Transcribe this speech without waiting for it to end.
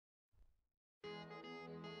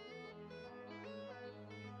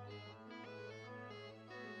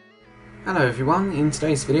Hello everyone, in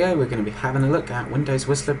today's video we're going to be having a look at Windows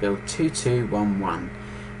Whistler Build 2211,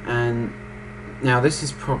 and now this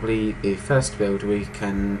is probably the first build we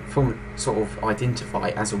can sort of identify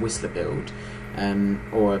as a Whistler build,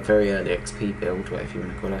 or a very early XP build, whatever you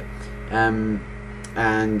want to call it,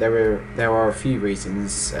 and there are a few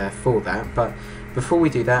reasons for that, but before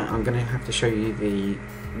we do that I'm going to have to show you the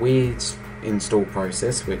weird install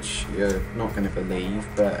process which you're not going to believe,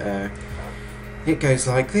 but it goes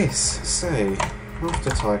like this. So after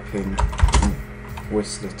typing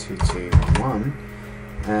Whistler 2211,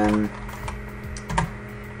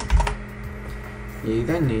 you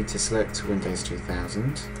then need to select Windows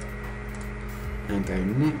 2000 and go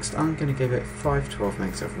next. I'm going to give it 512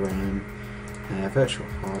 megs of RAM, virtual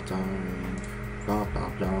hard drive, blah blah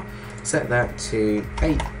blah. Set that to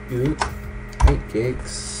 8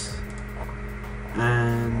 gigs,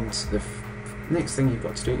 and the next thing you've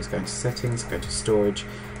got to do is go into settings, go to storage,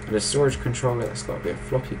 and a storage controller, that's got to be a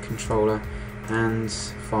floppy controller, and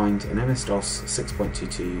find an MS-DOS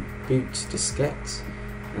 6.22 boot diskette,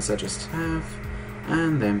 as I just have,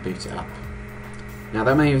 and then boot it up. Now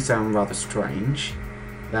that may sound rather strange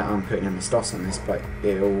that I'm putting MS-DOS on this, but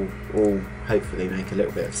it'll all hopefully make a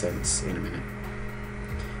little bit of sense in a minute,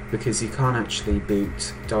 because you can't actually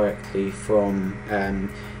boot directly from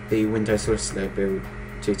the Windows Whistler Build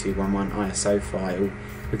 2211 ISO file,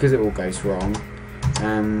 because it all goes wrong.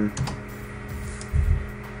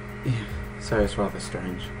 Yeah, so it's rather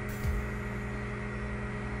strange.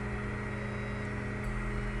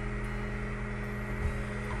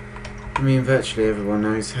 I mean, virtually everyone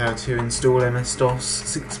knows how to install MS-DOS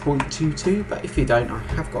 6.22, but if you don't, I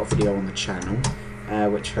have got a video on the channel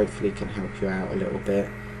which hopefully can help you out a little bit.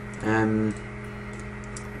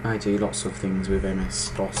 I do lots of things with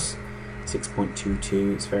MS-DOS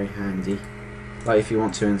 6.22, it's very handy. Like if you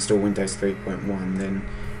want to install Windows 3.1, then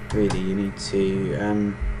really you need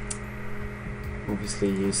to obviously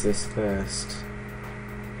use this first.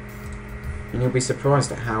 And you'll be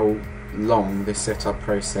surprised at how long this setup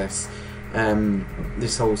process,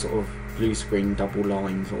 this whole sort of blue screen double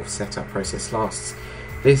line sort of setup process lasts.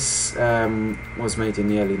 This was made in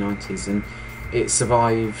the early 90s and it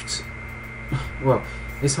survived, well,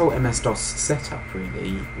 this whole MS-DOS setup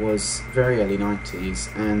really was very early 90s,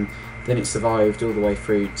 and then it survived all the way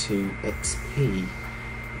through to XP,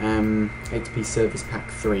 XP Service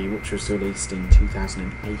Pack 3, which was released in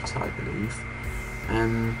 2008, I believe.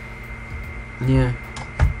 Yeah,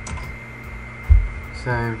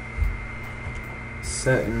 so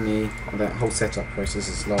certainly that whole setup process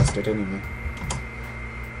has lasted anyway.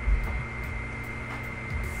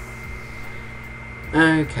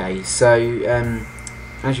 Okay, so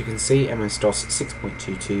as you can see, MS-DOS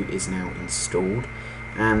 6.22 is now installed,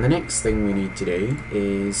 and the next thing we need to do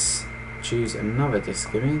is choose another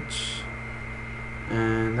disk image,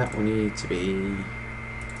 and that will need to be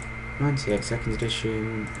 98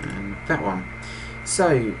 edition, and that one.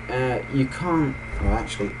 So you can't, well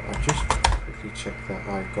actually I'll just quickly check that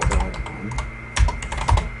I've got the right one.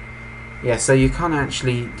 Yeah, so you can't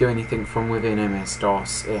actually do anything from within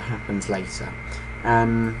MS-DOS, it happens later.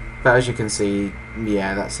 But as you can see,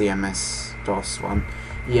 yeah, that's the MS-DOS one.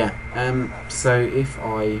 Yeah, so if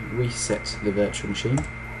I reset the virtual machine, I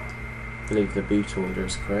believe the boot order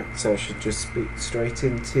is correct, so I should just boot straight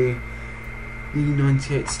into the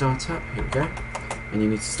 98 startup. Here we go. And you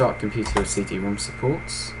need to start computer with CD-ROM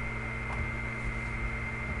supports.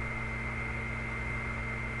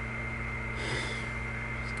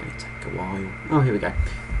 It's going to take a while. Oh, here we go.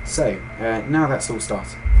 So now that's all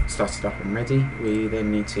started up and ready, we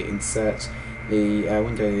then need to insert the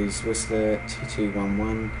Windows Whistler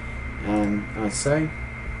 2211 ISO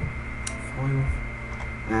file,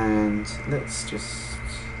 and let's just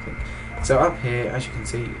think. So up here, as you can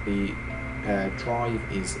see, the drive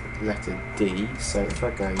is letter D, so if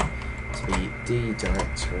I go to the D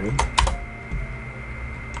directory,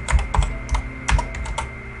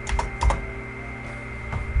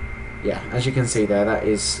 yeah, as you can see there, that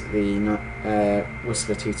is the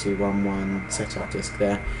Whistler 2211 setup disk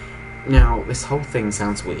there. Now, this whole thing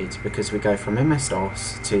sounds weird because we go from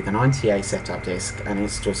MS-DOS to the 90A setup disk, and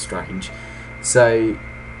it's just strange. So,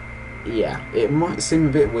 yeah, it might seem a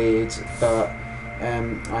bit weird, but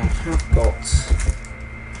I have got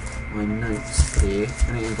my notes here,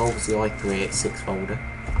 and it involves the i386 folder,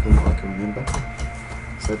 from what I can remember.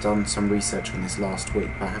 So I've done some research on this last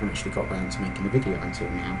week, but I haven't actually got around to making a video until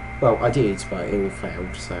now. Well, I did, but it all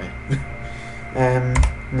failed, so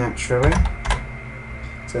naturally.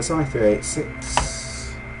 So it's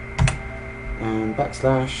i386 and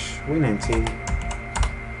 /winnt.exe,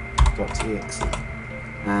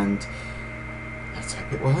 and let's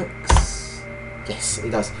hope it works. Yes, it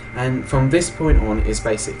does. And from this point on, it's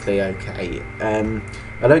basically okay.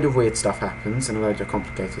 A load of weird stuff happens and a load of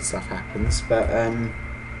complicated stuff happens, but I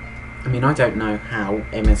mean, I don't know how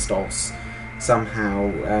MS-DOS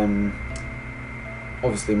somehow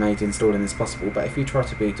obviously made installing this possible, but if you try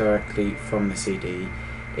to boot directly from the CD,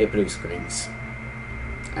 it blue screens.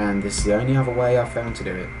 And this is the only other way I've found to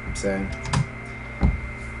do it, so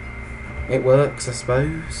it works, I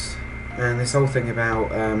suppose. And this whole thing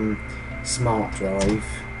about smart drive,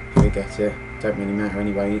 forget it, don't really matter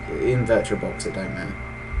anyway. In VirtualBox it don't matter.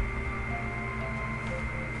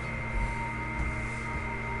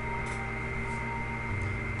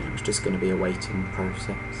 It's just going to be a waiting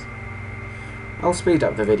process. I'll speed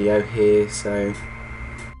up the video here, so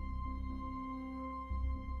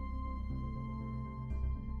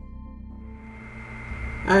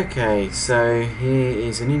okay, so here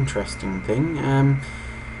is an interesting thing.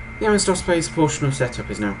 The MS-DOS based portion of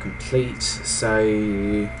setup is now complete, so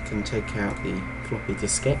you can take out the floppy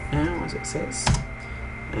diskette now, as it says,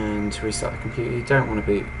 and to restart the computer. You don't want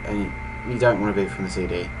to boot from the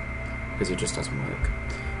CD because it just doesn't work.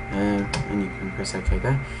 And you can press OK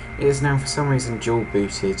there. It is now for some reason dual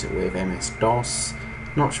booted with MS-DOS.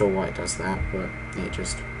 Not sure why it does that, but it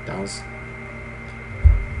just does.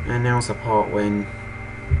 And now's the part when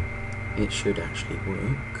it should actually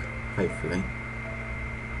work, hopefully.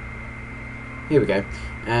 Here we go.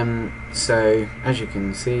 So as you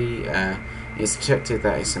can see, it's detected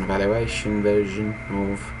that it's an evaluation version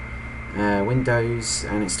of Windows,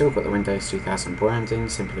 and it's still got the Windows 2000 branding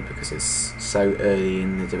simply because it's so early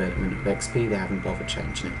in the development of XP they haven't bothered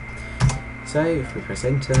changing it. So if we press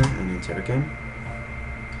enter and enter again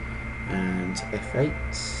and F8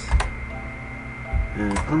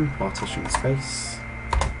 and unpartition space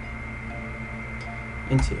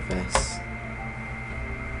NTFS,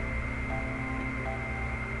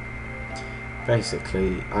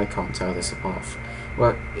 basically I can't tell this apart.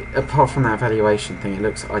 Well, apart from that evaluation thing, it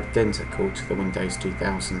looks identical to the Windows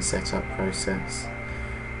 2000 setup process.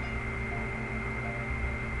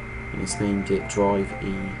 And it's named it Drive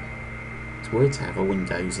E. It's weird to have a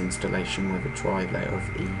Windows installation with a drive letter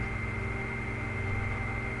of E.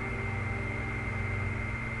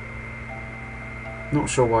 Not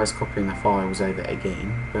sure why it's copying the files over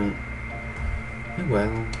again, but oh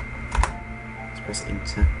well. Let's press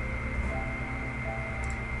enter.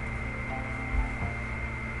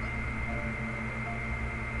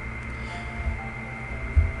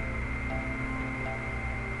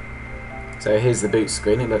 So here's the boot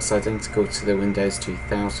screen. It looks identical to the Windows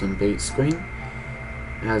 2000 boot screen,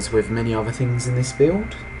 as with many other things in this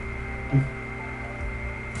build.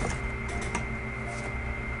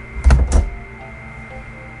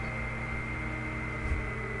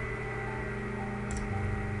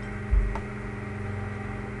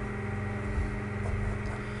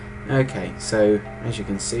 Okay, so as you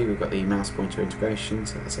can see, we've got the mouse pointer integration,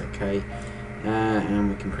 so that's okay.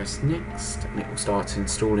 And we can press next and it will start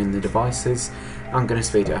installing the devices. I'm going to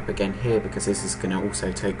speed it up again here because this is going to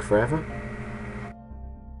also take forever.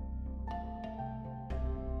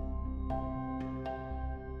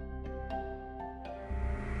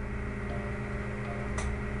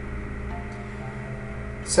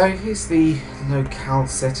 So here's the locale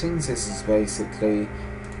settings. This is basically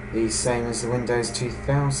the same as the Windows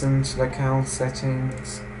 2000 locale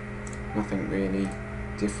settings. Nothing really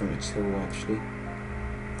different at all, actually.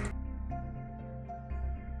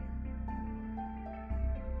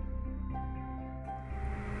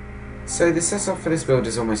 So the setup for this build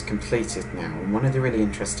is almost completed now, and one of the really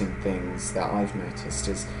interesting things that I've noticed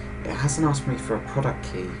is it hasn't asked me for a product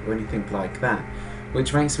key or anything like that,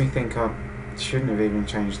 which makes me think I shouldn't have even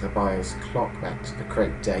changed the BIOS clock back to the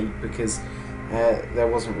correct date, because there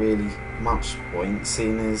wasn't really much point,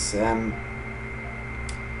 seeing as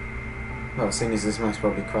well, seeing as it's most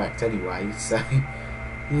probably correct anyway, so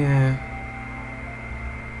yeah.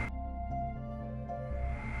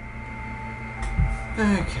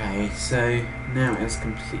 Okay, so now it's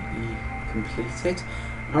completely completed.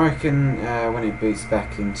 I reckon when it boots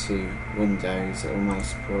back into Windows, it will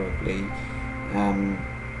most probably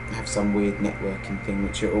have some weird networking thing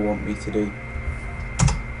which it will want me to do,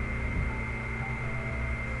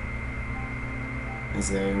 as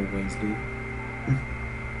they always do.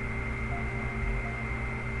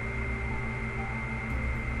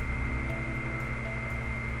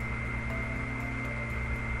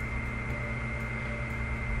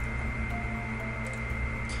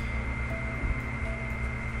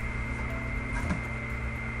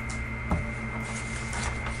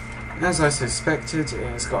 As I suspected,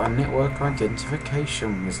 it's got a network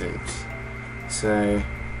identification wizard. So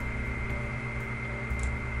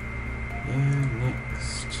Yeah,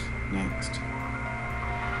 next.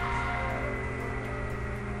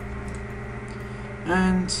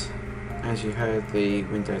 And as you heard, the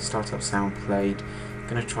Windows startup sound played. I'm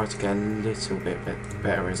going to try to get a little bit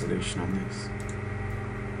better resolution on this.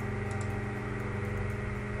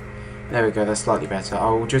 There we go, that's slightly better.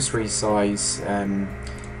 I'll just resize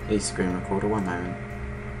the screen recorder, one moment.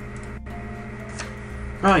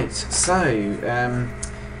 Right, so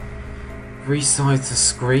resize the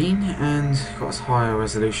screen and got as high a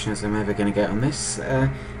resolution as I'm ever going to get on this.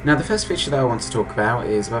 Now the first feature that I want to talk about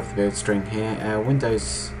is above the build string here,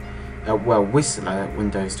 Whistler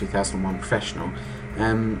Windows 2001 Professional.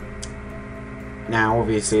 Now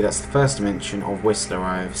obviously that's the first mention of Whistler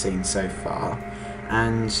I have seen so far,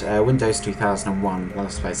 and Windows 2001, well I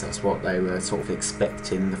suppose that's what they were sort of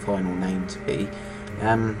expecting the final name to be.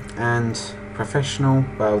 And Professional,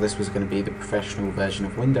 well this was going to be the professional version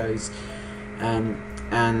of Windows. And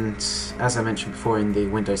as I mentioned before in the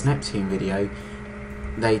Windows Neptune video,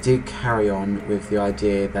 they did carry on with the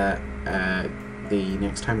idea that the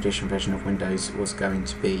next Home Edition version of Windows was going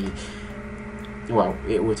to be, well,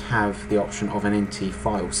 it would have the option of an NT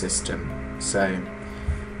file system, so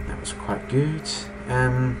that was quite good.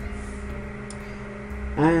 And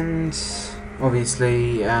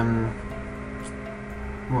obviously,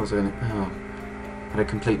 what was I going to? Oh, I had a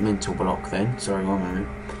complete mental block then. Sorry, one moment.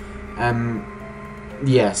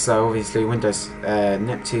 Yeah, so obviously Windows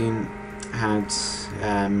Neptune had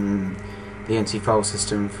the NT file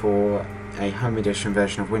system for a Home Edition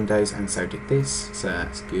version of Windows, and so did this, so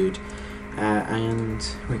that's good. And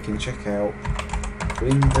we can check out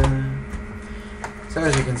Windows. So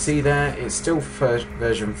as you can see there, it's still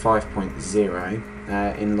version 5.0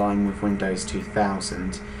 in line with Windows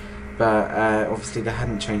 2000, but obviously they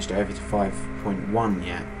hadn't changed it over to 5.1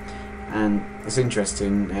 yet. And it's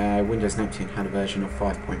interesting, Windows Neptune had a version of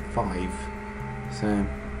 5.5, so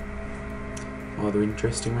rather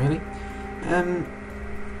interesting really. And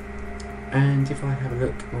if I have a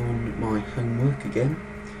look on my homework again,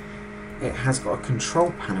 it has got a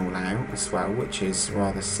control panel layout as well, which is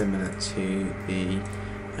rather similar to the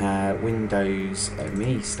Windows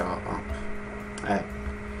ME startup.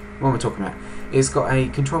 What am I talking about? It's got a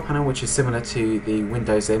control panel which is similar to the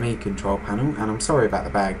Windows ME control panel, and I'm sorry about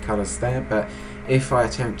the bad colours there, but if I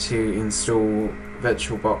attempt to install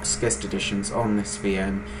VirtualBox guest editions on this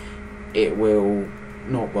VM, it will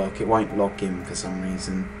not work. It won't log in for some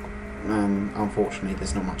reason. Unfortunately,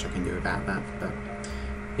 there's not much I can do about that, but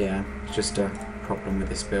yeah, it's just a problem with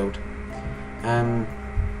this build. And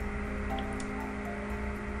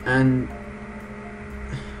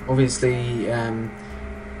obviously,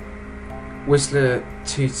 Whistler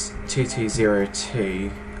 2202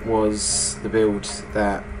 was the build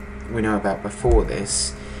that we know about before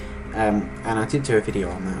this, and I did do a video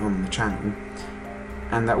on that on the channel,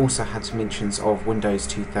 and that also had some mentions of Windows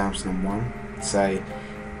 2001, so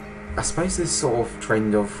I suppose this sort of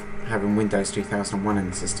trend of having Windows 2001 in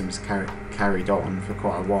the system has carried on for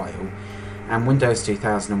quite a while. And Windows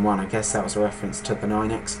 2001, I guess that was a reference to the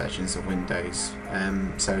 9X versions of Windows,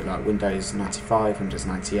 so like Windows 95, Windows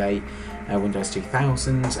 98, Windows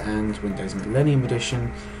 2000 and Windows Millennium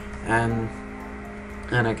Edition, and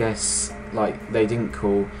I guess like they didn't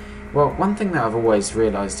call, well, one thing that I've always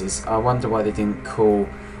realised is I wonder why they didn't call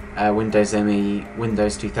Windows ME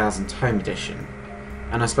Windows 2000 Home Edition,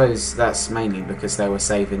 and I suppose that's mainly because they were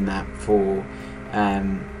saving that for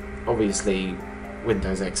obviously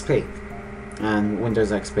Windows XP. And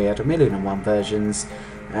Windows XP had 1,000,001 versions,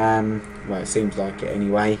 well it seems like it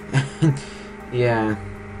anyway. Yeah,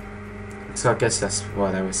 so I guess that's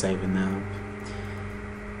why they were saving that up.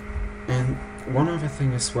 And one other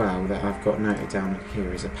thing as well that I've got noted down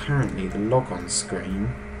here is apparently the logon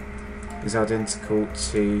screen is identical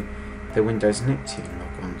to the Windows Neptune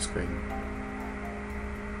logon screen.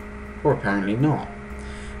 Or apparently not.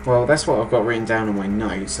 Well, that's what I've got written down on my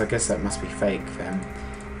notes, I guess that must be fake then.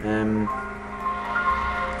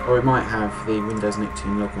 Or it might have the Windows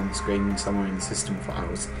Neptune logon screen somewhere in the system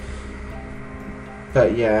files.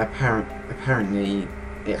 But yeah, apparently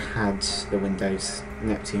it had the Windows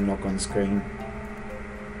Neptune logon screen.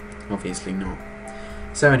 Obviously not.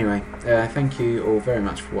 So anyway, thank you all very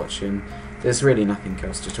much for watching. There's really nothing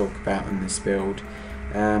else to talk about in this build.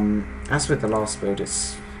 As with the last build,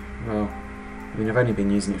 it's, well, I mean I've only been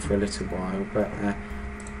using it for a little while, but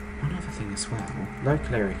one other thing as well,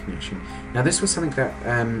 local area connection. Now this was something that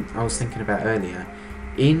I was thinking about earlier.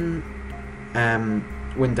 In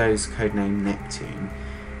Windows Codename Neptune,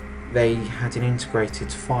 they had an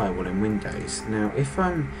integrated firewall in Windows. Now if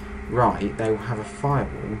I'm right, they will have a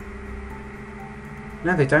firewall.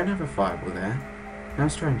 No, they don't have a firewall there. How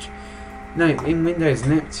strange. No, in Windows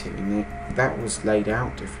Neptune that was laid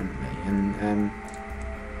out differently, and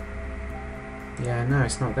yeah, no,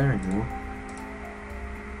 it's not there anymore.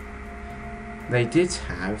 They did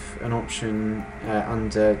have an option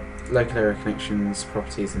under local area connections,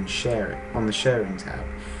 properties, and share it on the sharing tab.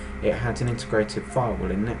 It had an integrated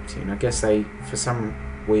firewall in Neptune. I guess they, for some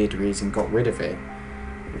weird reason, got rid of it,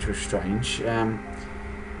 which was strange. And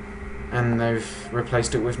they've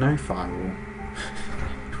replaced it with no firewall,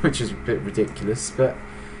 which is a bit ridiculous. But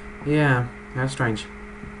yeah, how strange.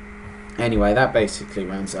 Anyway, that basically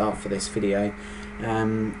rounds it up for this video.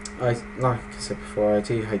 Like I said before, I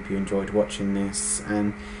do hope you enjoyed watching this,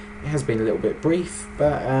 and it has been a little bit brief,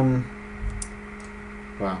 but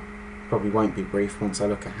well, probably won't be brief once I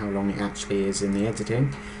look at how long it actually is in the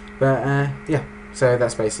editing. But yeah, so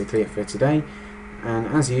that's basically it for today, and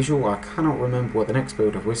as usual I cannot remember what the next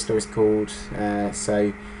build of Whistler is called,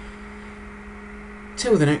 so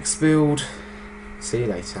till the next build, see you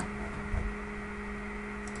later.